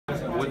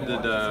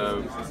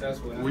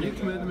Were you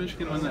committed to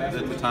Michigan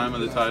at the time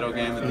of the title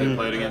game that they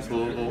played against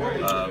Louisville? You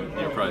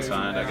were probably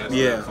signed, I guess,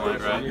 yeah. at that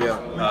point, right?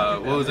 Yeah.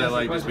 What was that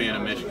like, just being a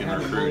Michigan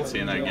recruit,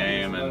 seeing that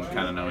game and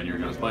kind of knowing you were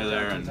going to play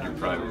there and you're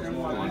probably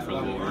going for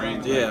the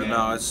Wolverines? Yeah,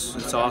 no,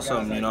 it's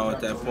awesome. You know, at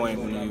that point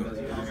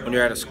when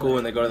you're at a school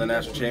and they go to the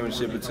national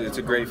championship, it's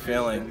a great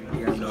feeling.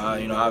 You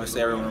know,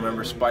 obviously everyone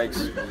remembers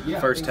Spike's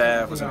first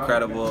half was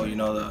incredible. You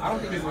know,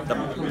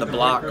 the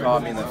block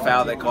called, the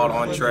foul they called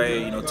on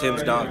Trey. You know,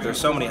 Tim's dunk. There's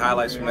so many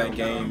highlights from that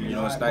game. You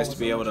know, it's nice to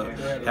be able to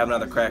have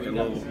another crack at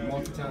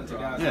Louisville.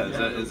 Yeah,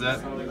 is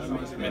that?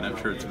 I mean, I'm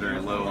sure it's very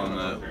low on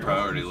the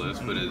priority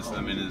list, but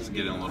is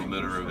getting a little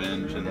bit of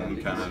revenge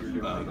and kind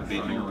of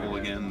beating Louisville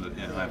again?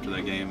 You know, after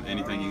that game,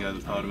 anything you guys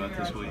have thought about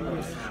this week?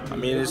 I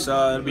mean,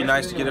 it'd be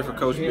nice to get it for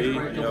Coach B.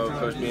 You know,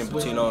 Coach B and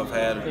Patino have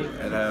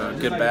had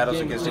good battles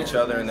against each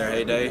other in their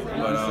heyday,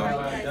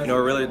 but you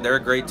know, they're a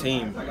great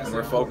team, and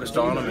we're focused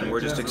on them, and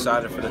we're just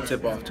excited for the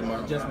tip-off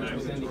tomorrow. Do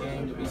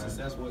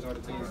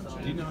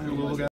you know your